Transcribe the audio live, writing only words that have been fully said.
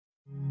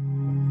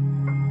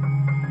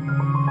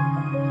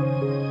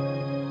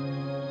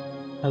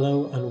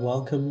and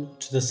welcome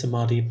to the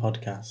Samadhi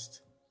podcast.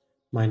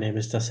 My name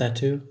is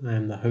Dasetu. I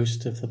am the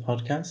host of the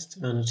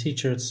podcast and a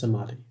teacher at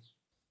Samadhi.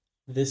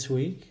 This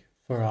week,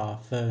 for our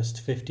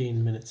first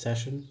 15-minute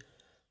session,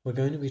 we're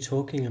going to be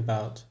talking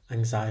about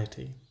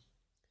anxiety.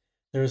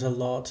 There is a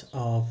lot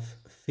of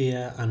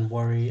fear and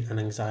worry and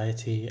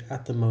anxiety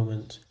at the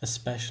moment,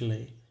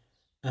 especially.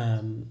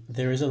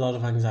 There is a lot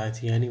of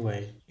anxiety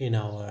anyway in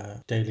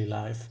our daily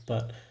life,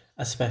 but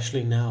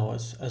especially now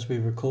as we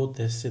record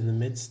this in the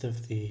midst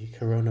of the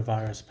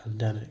coronavirus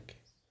pandemic.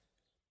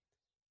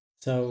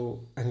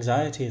 So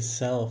anxiety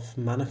itself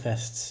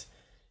manifests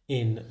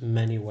in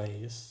many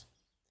ways.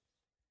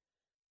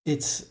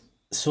 It's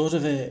sort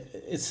of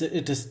it's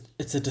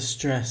a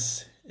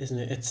distress, isn't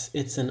it?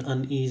 It's an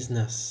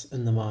uneasiness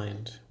in the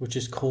mind, which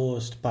is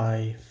caused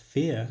by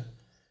fear.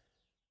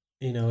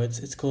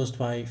 It's caused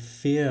by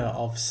fear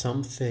of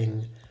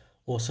something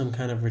or some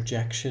kind of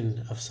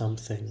rejection of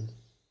something.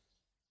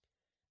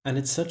 And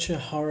it's such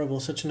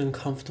an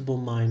uncomfortable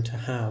mind to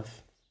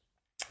have.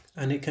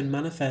 And it can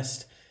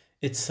manifest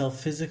itself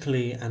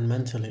physically and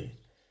mentally.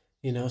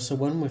 So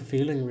when we're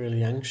feeling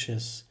really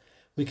anxious,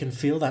 we can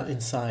feel that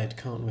inside,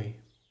 can't we?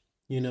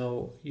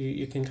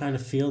 You can kind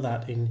of feel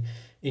that in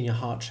your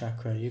heart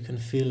chakra. You can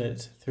feel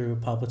it through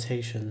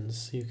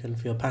palpitations. You can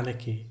feel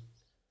panicky.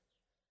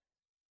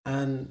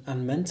 And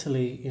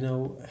mentally,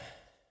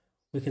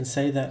 we can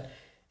say that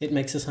it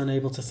makes us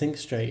unable to think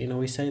straight.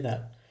 We say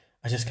that.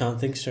 I just can't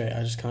think straight.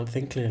 I just can't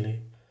think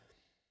clearly.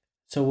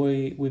 So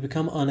we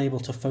become unable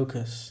to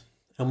focus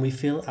and we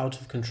feel out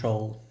of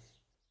control.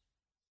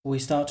 We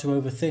start to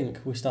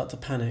overthink. We start to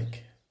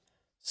panic.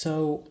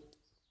 So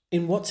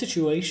in what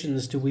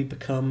situations do we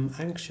become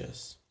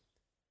anxious?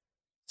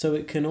 So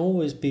it can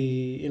always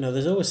be,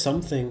 there's always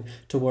something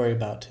to worry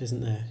about,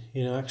 isn't there?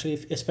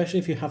 Especially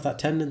if you have that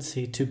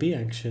tendency to be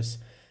anxious,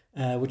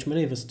 which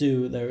many of us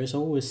do, there is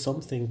always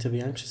something to be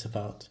anxious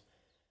about.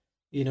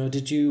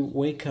 Did you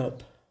wake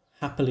up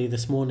happily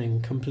this morning,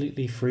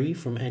 completely free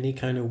from any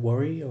kind of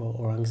worry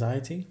or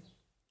anxiety?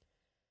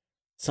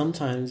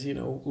 Sometimes,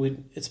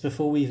 it's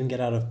before we even get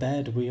out of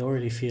bed, we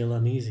already feel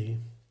uneasy.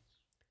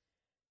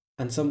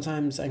 And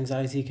sometimes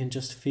anxiety can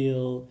just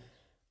feel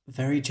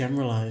very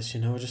generalized,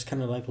 just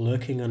kind of like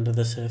lurking under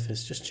the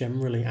surface, just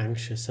generally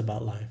anxious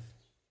about life.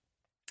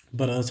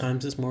 But other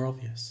times it's more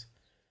obvious.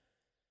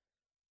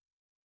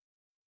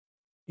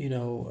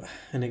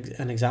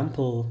 An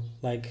example,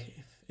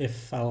 like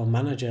if our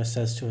manager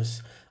says to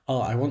us, "Oh,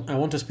 I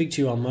want to speak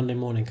to you on Monday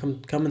morning.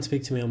 Come and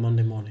speak to me on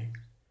Monday morning."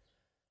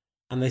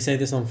 And they say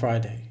this on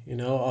Friday.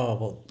 "Oh,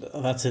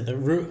 well, that's it.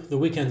 The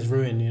weekend's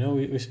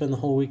ruined. We spend the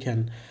whole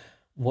weekend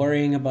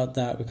worrying about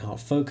that. We can't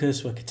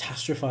focus. We're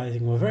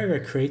catastrophizing. We're very,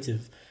 very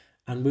creative,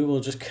 and we will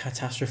just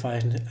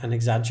catastrophize and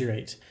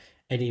exaggerate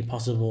any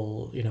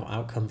possible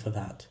outcome for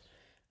that.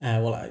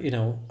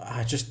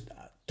 I just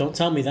don't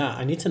tell me that.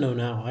 I need to know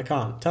now. I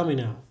can't. Tell me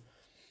now."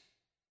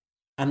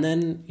 And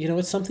then,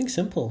 it's something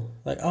simple.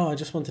 Like, "Oh, I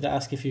just wanted to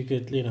ask if you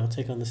could,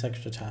 take on this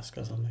extra task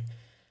or something."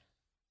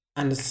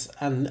 And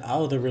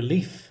the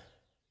relief,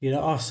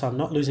 so I'm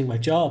not losing my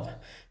job,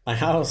 my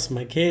house,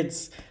 my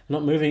kids. I'm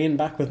not moving in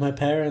back with my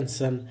parents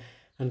and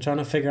trying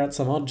to figure out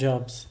some odd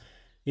jobs,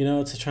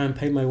 to try and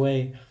pay my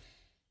way.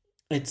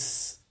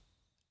 It's,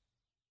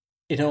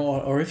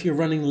 or if you're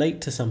running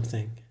late to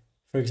something,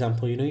 for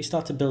example, you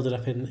start to build it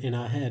up in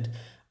our head.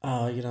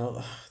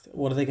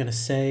 What are they going to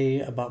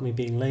say about me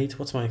being late?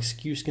 What's my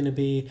excuse going to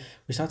be?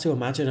 We start to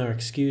imagine our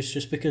excuse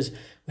just because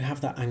we have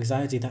that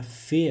anxiety, that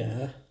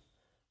fear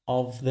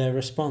of their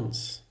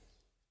response.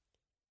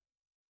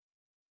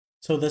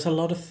 So there's a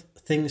lot of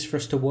things for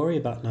us to worry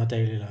about in our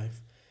daily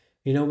life.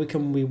 We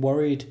can be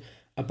worried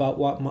about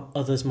what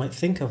others might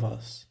think of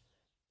us.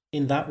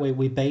 In that way,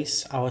 we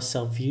base our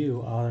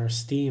self-view, our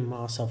esteem,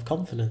 our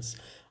self-confidence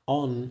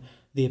on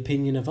the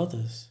opinion of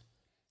others.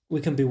 We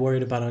can be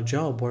worried about our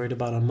job, worried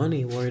about our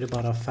money, worried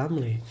about our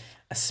family,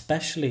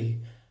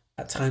 especially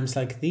at times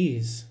like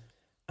these.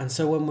 And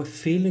so when we're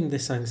feeling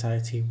this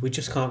anxiety, we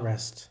just can't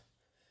rest.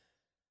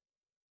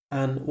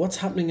 And what's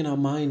happening in our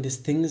mind is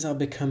things are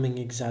becoming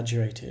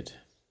exaggerated.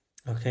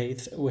 Okay,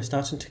 we're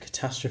starting to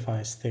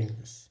catastrophize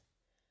things.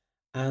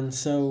 And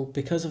so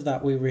because of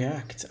that, we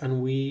react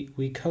and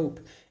we cope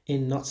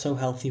in not so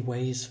healthy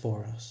ways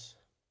for us.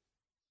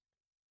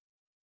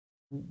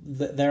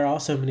 There are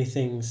so many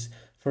things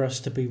for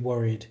us to be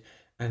worried,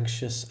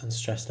 anxious, and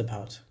stressed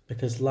about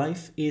because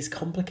life is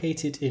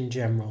complicated in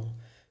general.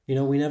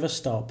 We never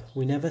stop.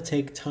 We never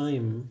take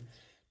time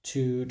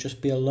to just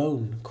be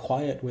alone,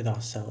 quiet with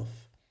ourselves,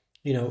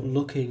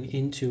 looking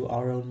into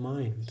our own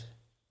mind.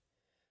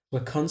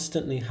 We're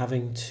constantly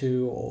having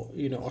to,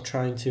 or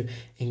trying to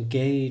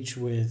engage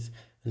with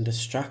and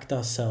distract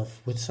ourselves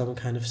with some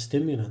kind of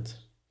stimulant.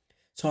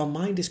 So our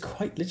mind is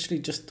quite literally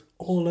just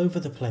all over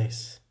the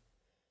place.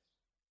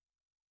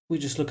 We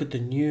just look at the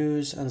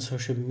news and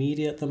social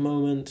media at the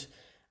moment,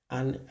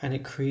 and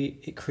it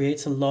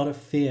creates a lot of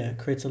fear,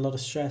 creates a lot of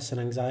stress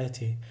and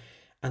anxiety.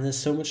 And there's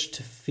so much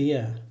to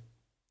fear.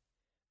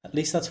 At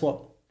least that's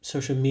what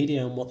social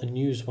media and what the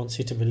news wants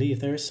you to believe.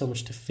 There is so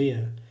much to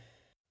fear.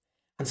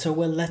 And so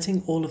we're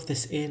letting all of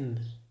this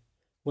in.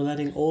 We're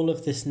letting all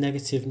of this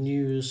negative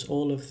news,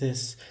 all of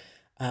this,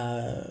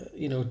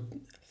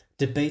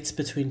 debates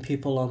between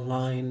people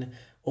online,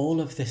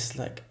 all of this,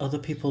 like other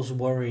people's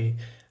worry,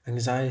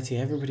 anxiety,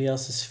 everybody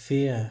else's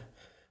fear.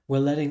 We're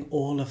letting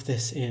all of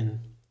this in,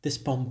 this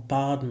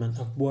bombardment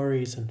of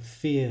worries and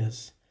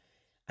fears,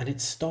 and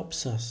it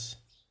stops us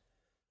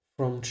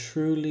from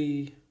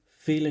truly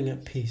feeling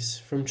at peace,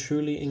 from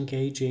truly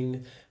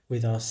engaging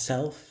with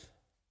ourselves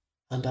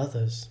and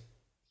others.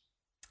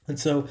 And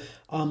so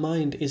our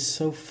mind is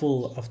so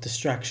full of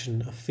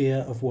distraction, of fear,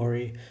 of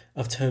worry,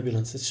 of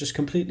turbulence. It's just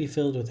completely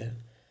filled with it.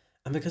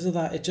 And because of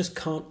that, it just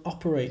can't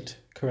operate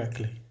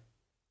correctly.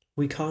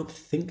 We can't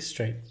think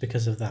straight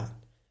because of that.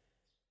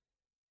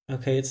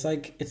 Okay, it's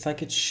like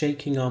it's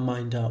shaking our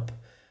mind up,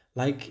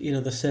 like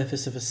the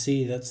surface of a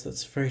sea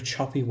that's very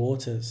choppy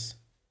waters.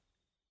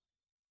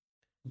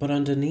 But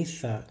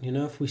underneath that,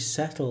 if we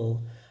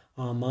settle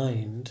our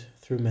mind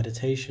through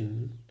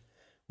meditation,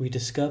 we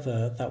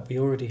discover that we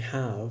already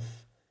have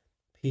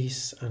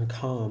peace and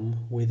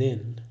calm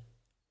within.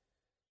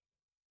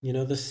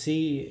 The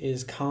sea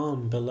is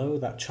calm below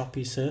that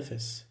choppy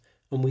surface,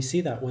 and we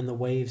see that when the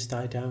waves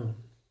die down.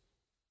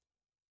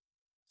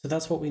 So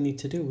that's what we need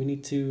to do. We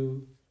need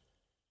to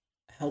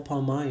help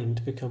our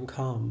mind become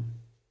calm.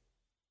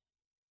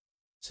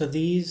 So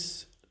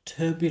these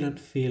turbulent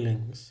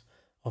feelings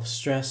of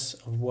stress,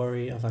 of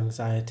worry, of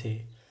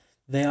anxiety,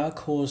 they are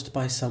caused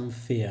by some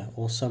fear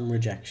or some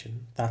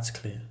rejection. That's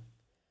clear.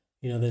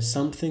 There's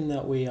something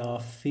that we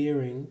are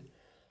fearing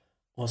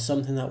or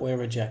something that we're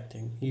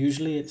rejecting.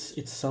 Usually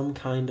it's some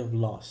kind of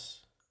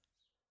loss.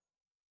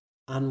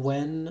 And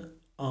when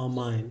our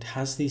mind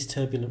has these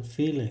turbulent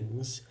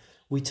feelings,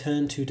 we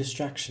turn to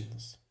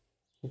distractions.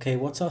 Okay,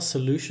 what's our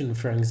solution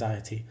for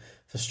anxiety,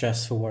 for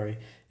stress, for worry?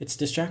 It's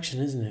distraction,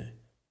 isn't it?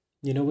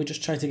 We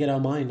just try to get our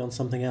mind on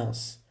something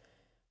else.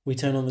 We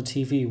turn on the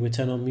TV, we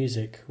turn on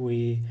music,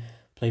 we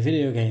play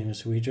video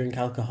games, we drink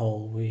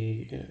alcohol,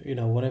 we,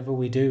 whatever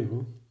we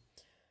do,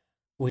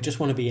 we just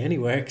want to be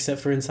anywhere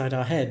except for inside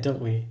our head, don't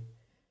we?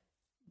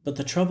 But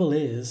the trouble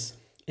is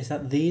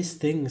that these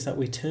things that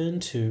we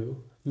turn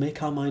to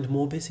make our mind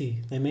more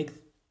busy. They make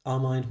our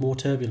mind more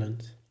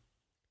turbulent.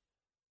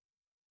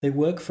 They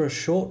work for a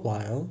short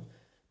while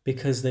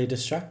because they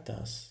distract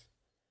us,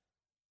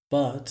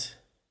 but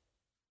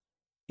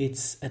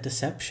it's a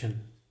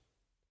deception.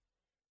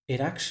 It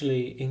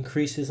actually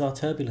increases our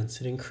turbulence,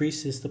 it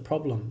increases the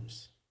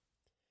problems,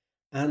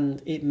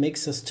 and it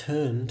makes us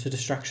turn to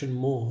distraction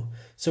more.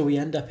 So we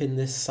end up in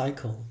this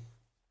cycle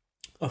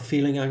of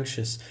feeling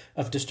anxious,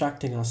 of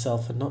distracting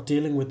ourselves and not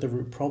dealing with the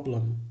root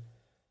problem.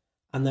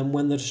 And then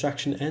when the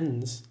distraction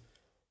ends,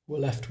 we're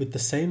left with the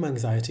same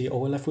anxiety,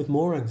 or we're left with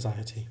more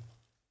anxiety.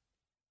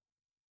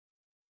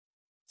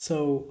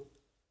 So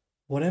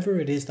whatever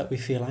it is that we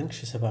feel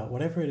anxious about,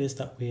 whatever it is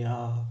that we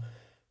are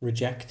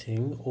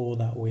rejecting or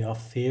that we are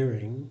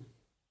fearing,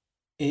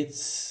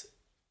 it's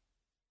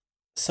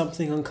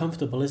something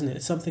uncomfortable, isn't it?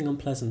 It's something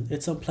unpleasant.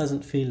 It's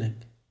unpleasant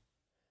feeling.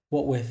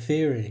 What we're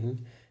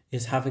fearing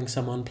is having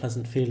some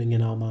unpleasant feeling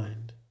in our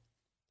mind.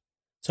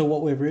 So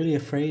what we're really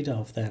afraid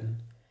of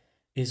then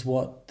is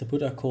what the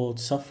Buddha called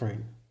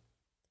suffering.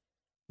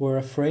 We're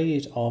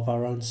afraid of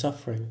our own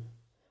suffering,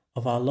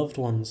 of our loved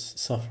ones'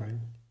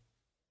 suffering.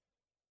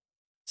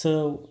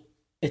 So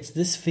it's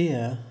this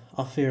fear,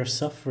 our fear of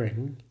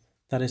suffering,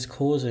 that is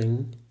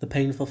causing the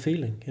painful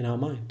feeling in our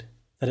mind,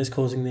 that is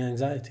causing the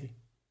anxiety.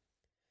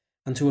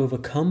 And to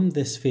overcome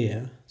this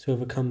fear, to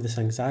overcome this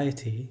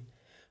anxiety,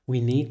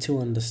 we need to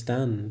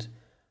understand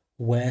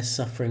where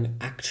suffering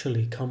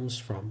actually comes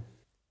from.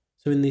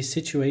 So in these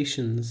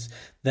situations,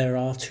 there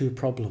are two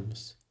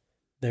problems.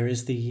 There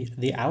is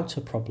the outer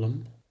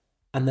problem,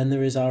 and then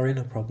there is our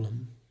inner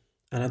problem.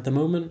 And at the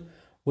moment,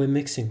 we're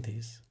mixing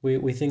these.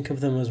 We think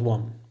of them as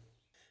one.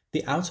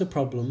 The outer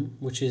problem,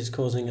 which is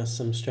causing us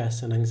some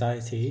stress and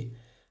anxiety,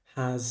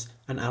 has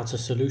an outer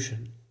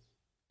solution.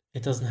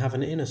 It doesn't have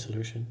an inner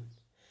solution.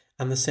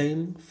 And the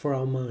same for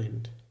our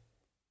mind.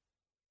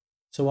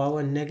 So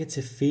our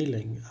negative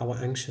feeling, our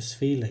anxious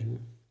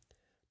feeling,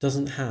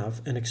 doesn't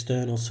have an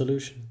external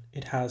solution.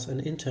 It has an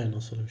internal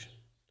solution.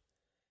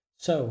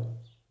 So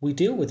we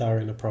deal with our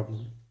inner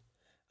problem,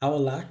 our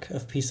lack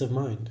of peace of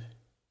mind.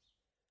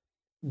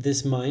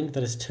 This mind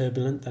that is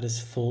turbulent, that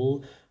is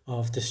full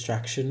of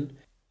distraction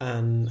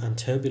and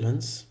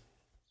turbulence,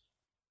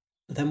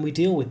 then we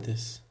deal with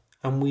this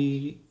and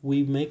we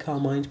make our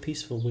mind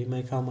peaceful, we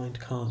make our mind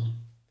calm.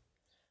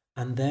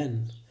 And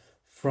then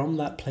from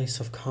that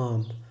place of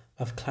calm,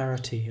 of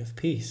clarity, of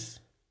peace,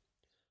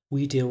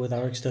 we deal with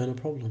our external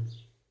problem.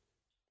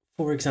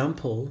 For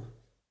example,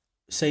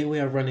 say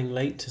we are running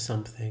late to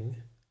something,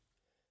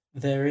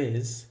 there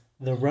is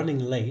the running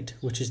late,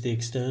 which is the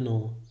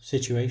external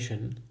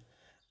situation,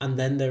 and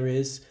then there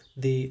is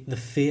the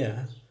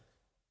fear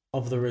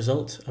of the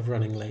result of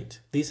running late.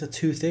 These are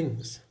two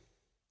things.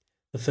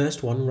 The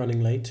first one, running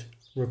late,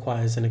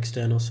 requires an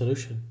external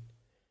solution.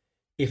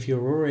 If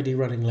you're already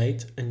running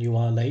late and you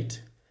are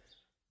late,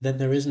 then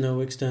there is no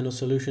external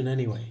solution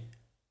anyway.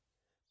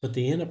 But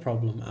the inner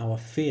problem, our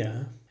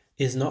fear,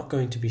 is not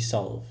going to be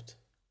solved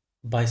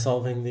by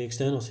solving the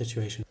external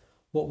situation.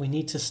 What we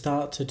need to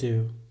start to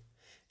do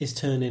is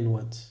turn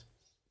inwards.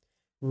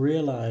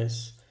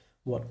 Realize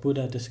what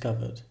Buddha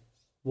discovered,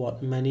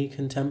 what many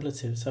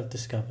contemplatives have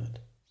discovered,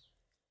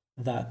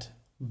 that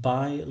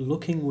by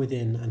looking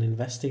within and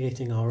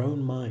investigating our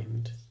own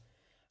mind,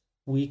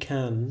 we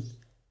can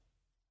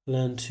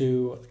learn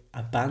to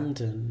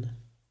abandon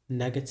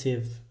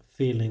negative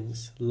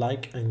feelings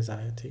like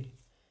anxiety.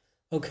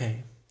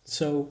 Okay,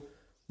 so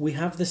we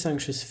have this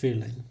anxious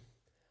feeling.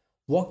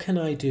 What can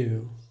I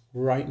do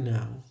right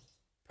now,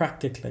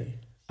 practically,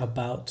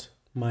 about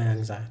my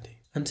anxiety?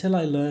 Until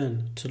I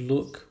learn to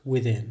look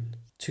within,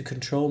 to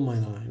control my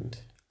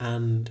mind,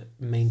 and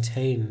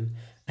maintain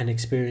an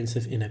experience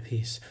of inner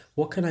peace,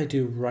 what can I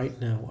do right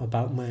now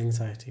about my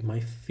anxiety, my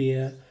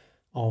fear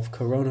of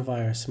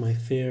coronavirus, my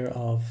fear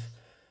of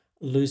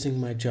losing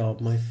my job,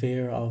 my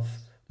fear of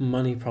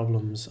money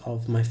problems,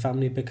 of my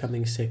family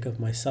becoming sick, of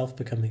myself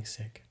becoming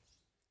sick?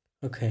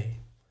 Okay,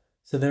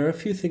 so there are a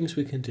few things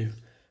we can do,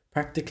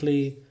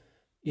 practically,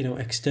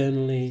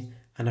 externally,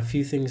 and a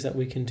few things that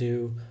we can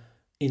do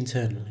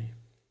internally.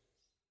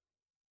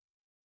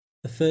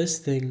 The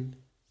first thing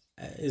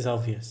is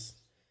obvious,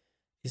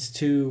 is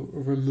to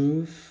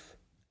remove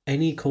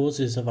any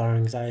causes of our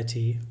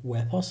anxiety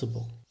where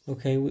possible.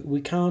 Okay,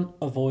 we can't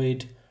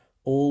avoid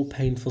all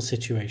painful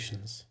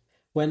situations.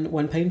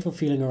 When painful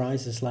feeling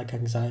arises like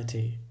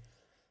anxiety,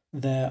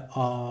 there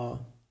are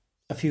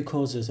a few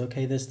causes.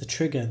 Okay, there's the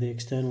trigger, the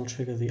external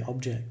trigger, the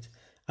object,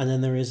 and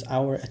then there is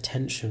our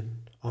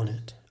attention on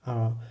it,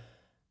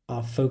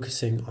 our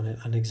focusing on it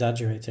and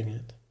exaggerating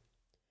it.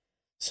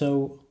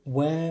 So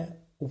where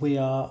we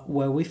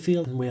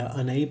feel we are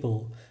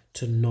unable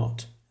to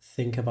not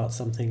think about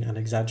something and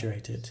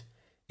exaggerate it,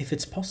 if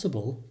it's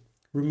possible,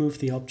 remove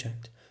the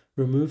object,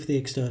 remove the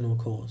external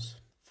cause.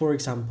 For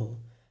example,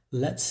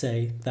 let's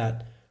say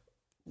that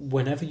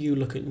whenever you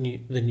look at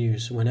the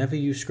news, whenever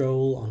you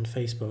scroll on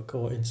Facebook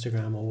or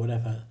Instagram or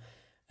whatever,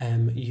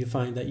 you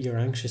find that you're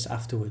anxious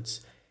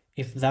afterwards.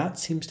 If that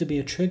seems to be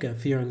a trigger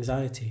for your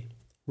anxiety,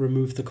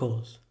 remove the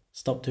cause.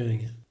 Stop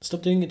doing it.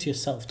 Stop doing it to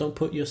yourself. Don't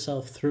put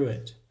yourself through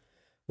it.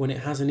 When it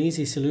has an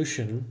easy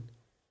solution,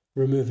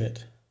 remove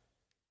it.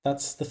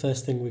 That's the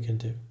first thing we can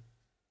do.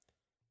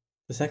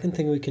 The second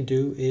thing we can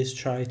do is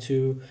try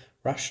to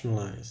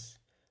rationalize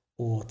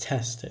or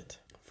test it.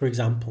 For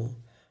example,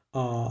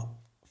 our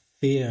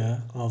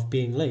fear of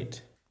being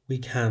late. We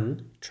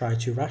can try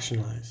to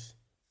rationalize.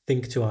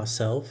 Think to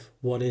ourselves,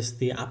 what is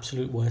the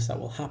absolute worst that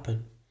will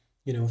happen?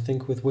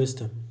 Think with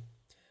wisdom.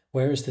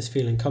 Where is this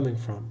feeling coming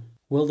from?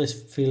 Will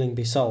this feeling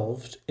be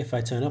solved if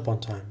I turn up on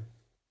time?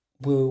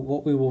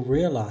 What we will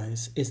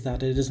realize is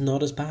that it is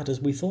not as bad as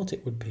we thought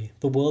it would be.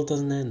 The world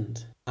doesn't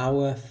end.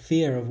 Our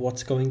fear of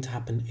what's going to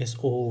happen is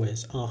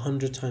always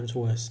 100 times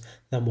worse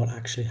than what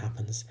actually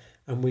happens.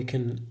 And we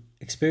can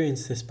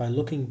experience this by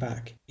looking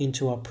back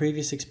into our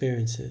previous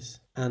experiences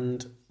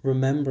and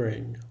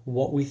remembering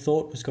what we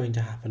thought was going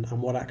to happen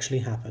and what actually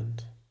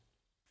happened.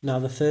 Now,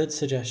 the third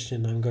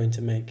suggestion I'm going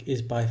to make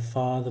is by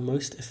far the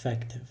most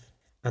effective,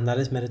 and that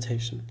is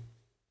meditation.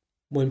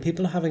 When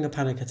people are having a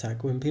panic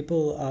attack, when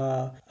people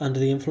are under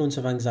the influence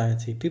of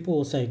anxiety, people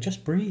will say,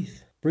 just breathe.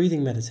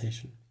 Breathing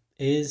meditation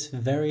is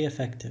very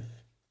effective.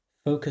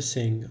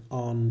 Focusing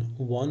on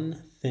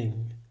one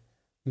thing,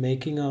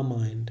 making our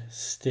mind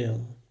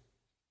still.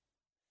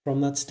 From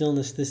that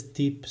stillness, this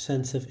deep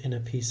sense of inner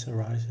peace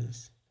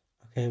arises.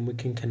 Okay, and we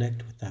can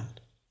connect with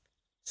that.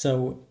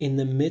 So in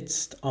the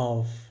midst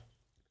of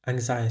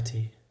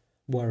anxiety,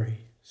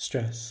 worry,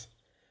 stress,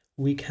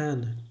 we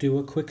can do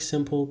a quick,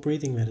 simple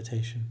breathing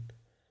meditation.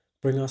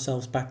 Bring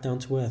ourselves back down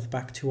to earth,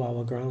 back to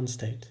our ground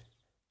state.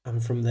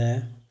 And from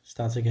there,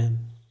 start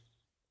again.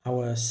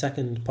 Our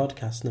second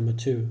podcast, number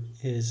 2,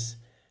 is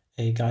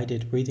a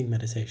guided breathing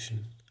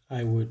meditation.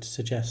 I would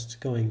suggest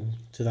going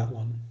to that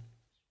one.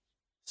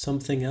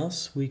 Something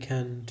else we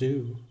can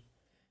do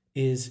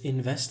is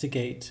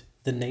investigate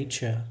the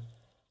nature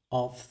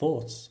of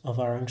thoughts, of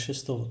our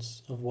anxious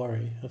thoughts, of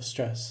worry, of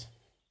stress.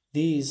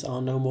 These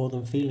are no more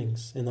than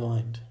feelings in the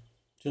mind,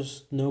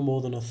 just no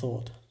more than a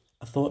thought.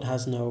 A thought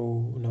has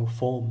no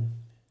form.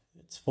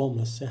 It's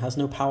formless. It has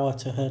no power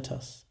to hurt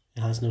us.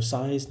 It has no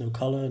size, no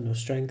color, no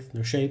strength,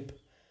 no shape.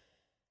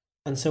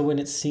 And so when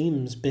it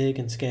seems big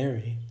and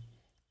scary,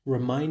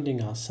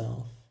 reminding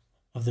ourselves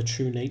of the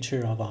true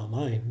nature of our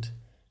mind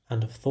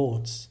and of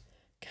thoughts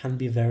can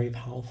be very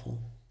powerful.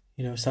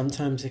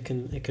 Sometimes it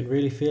can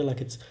really feel like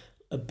it's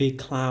a big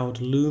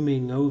cloud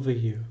looming over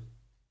you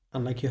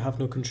and like you have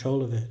no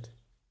control of it.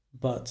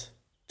 But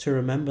to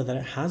remember that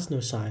it has no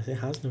size, it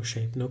has no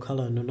shape, no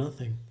color, no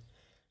nothing.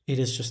 It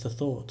is just a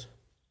thought.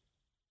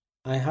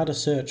 I had a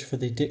search for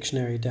the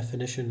dictionary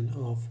definition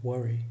of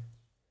worry,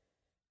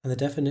 and the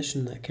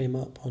definition that came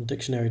up on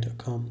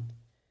dictionary.com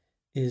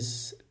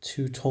is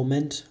to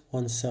torment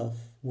oneself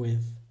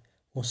with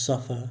or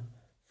suffer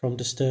from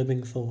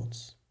disturbing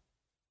thoughts.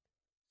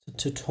 So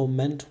to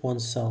torment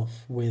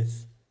oneself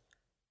with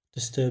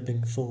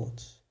disturbing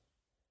thoughts.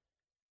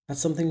 That's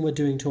something we're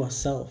doing to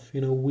ourselves.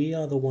 We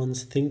are the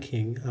ones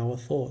thinking our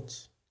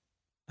thoughts.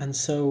 And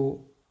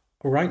so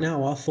right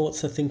now, our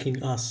thoughts are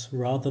thinking us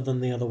rather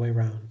than the other way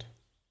around.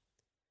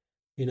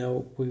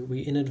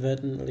 We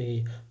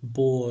inadvertently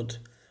board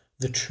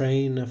the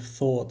train of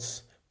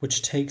thoughts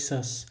which takes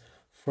us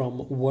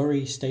from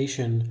worry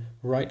station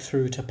right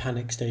through to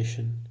panic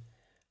station.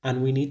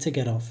 And we need to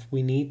get off.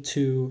 We need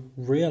to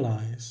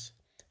realize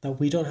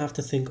that we don't have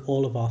to think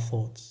all of our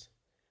thoughts.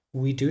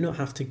 We do not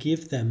have to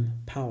give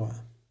them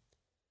power.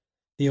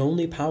 The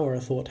only power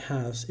a thought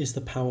has is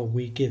the power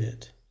we give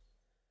it.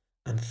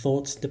 And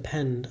thoughts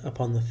depend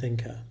upon the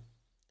thinker,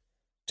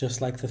 just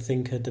like the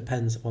thinker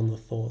depends upon the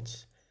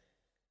thoughts.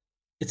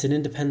 It's an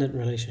independent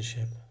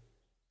relationship.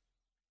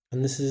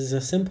 And this is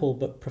a simple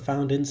but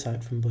profound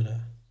insight from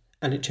Buddha,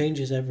 and it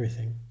changes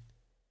everything.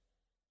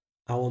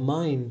 Our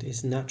mind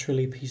is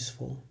naturally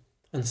peaceful,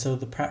 and so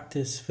the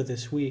practice for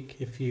this week,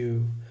 if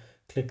you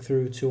click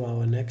through to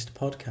our next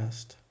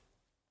podcast,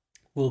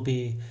 will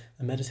be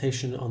a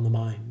meditation on the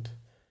mind,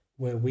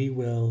 where we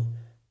will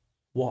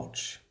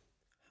watch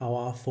how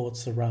our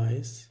thoughts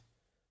arise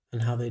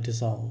and how they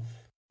dissolve.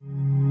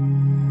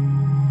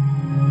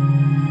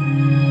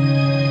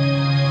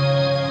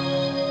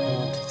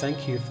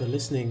 Thank you for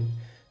listening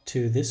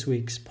to this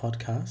week's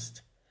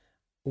podcast.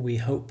 We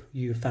hope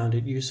you found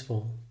it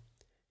useful.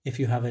 If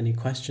you have any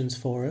questions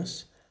for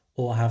us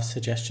or have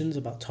suggestions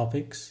about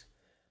topics,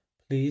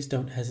 please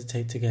don't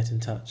hesitate to get in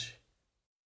touch.